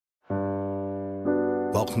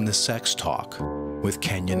Welcome to Sex Talk with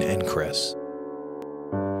Kenyon and Chris.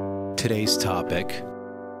 Today's topic,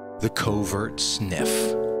 the covert sniff.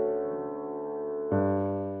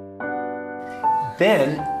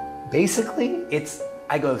 Then, basically,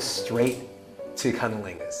 I go straight to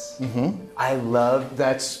cunnilingus. Mm-hmm. I love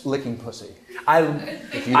That's licking pussy. I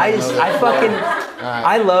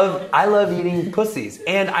love eating pussies,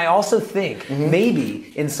 and I also think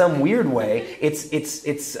maybe in some weird way it's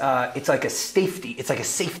like a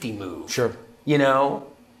safety move. Sure. You know,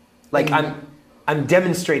 like I'm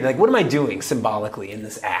demonstrating, like, what am I doing symbolically in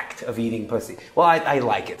this act of eating pussy? Well, I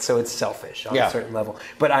like it, so it's selfish on a certain level,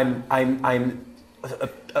 but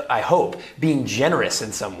I hope, being generous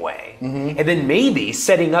in some way. And then maybe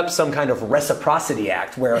setting up some kind of reciprocity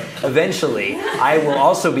act where eventually I will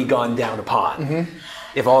also be gone down upon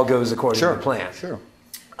if all goes according to plan. Sure.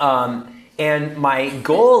 And my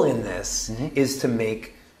goal in this is to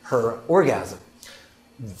make her orgasm.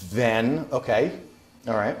 Then, okay.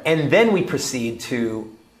 All right. And then we proceed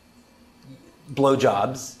to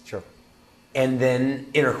blowjobs. Sure. And then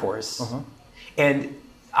intercourse. And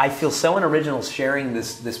I feel so unoriginal sharing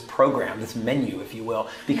this program, this menu, if you will,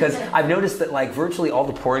 because I've noticed that like virtually all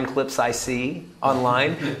the porn clips I see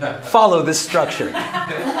online follow this structure.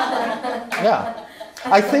 Yeah.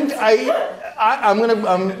 I think I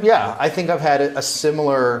think I've had a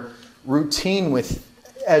similar routine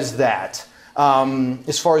as that,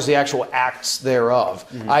 as far as the actual acts thereof.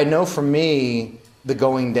 I know for me, the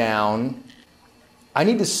going down, I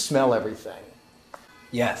need to smell everything.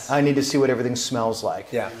 Yes. I need to see what everything smells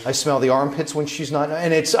like. Yeah. I smell the armpits when she's not,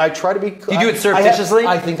 and I try to be. You do it surreptitiously?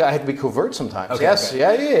 I think I have to be covert sometimes. Okay, yes.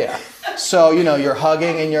 okay. Yeah. So, you're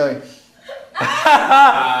hugging and you're like,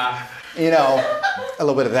 a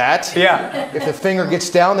little bit of that. Yeah. If the finger gets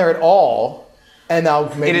down there at all, and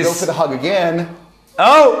I'll maybe go for the hug again.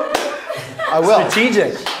 Oh! I will.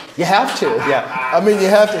 Strategic. You have to. Yeah. I mean, you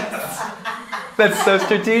have to. That's so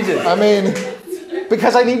strategic. I mean,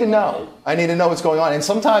 because I need to know. I need to know what's going on. And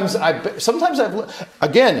sometimes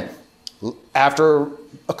again, after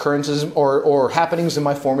occurrences or happenings in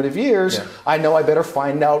my formative years, I know I better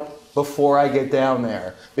find out before I get down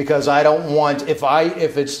there, because I don't want, if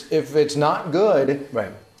it's not good,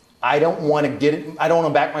 right. I don't want to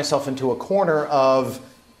back myself into a corner of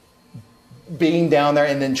being down there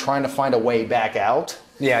and then trying to find a way back out.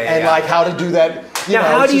 Like how to do that,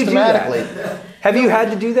 how do you systematically. do that? Have you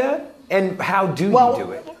had to do that? And how do you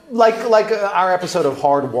do it? Like our episode of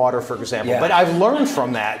Hard Water, for example. Yeah. But I've learned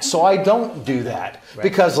from that, so I don't do that. Right.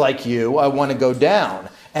 Because like you, I want to go down.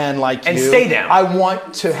 And stay down. I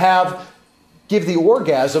want to give the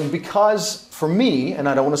orgasm, because for me, and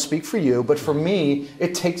I don't want to speak for you, but for me,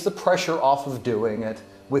 it takes the pressure off of doing it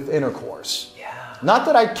with intercourse. Yeah. Not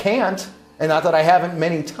that I can't, and not that I haven't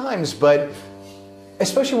many times, but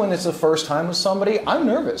especially when it's the first time with somebody, I'm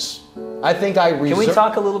nervous. I think Can we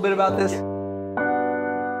talk a little bit about this?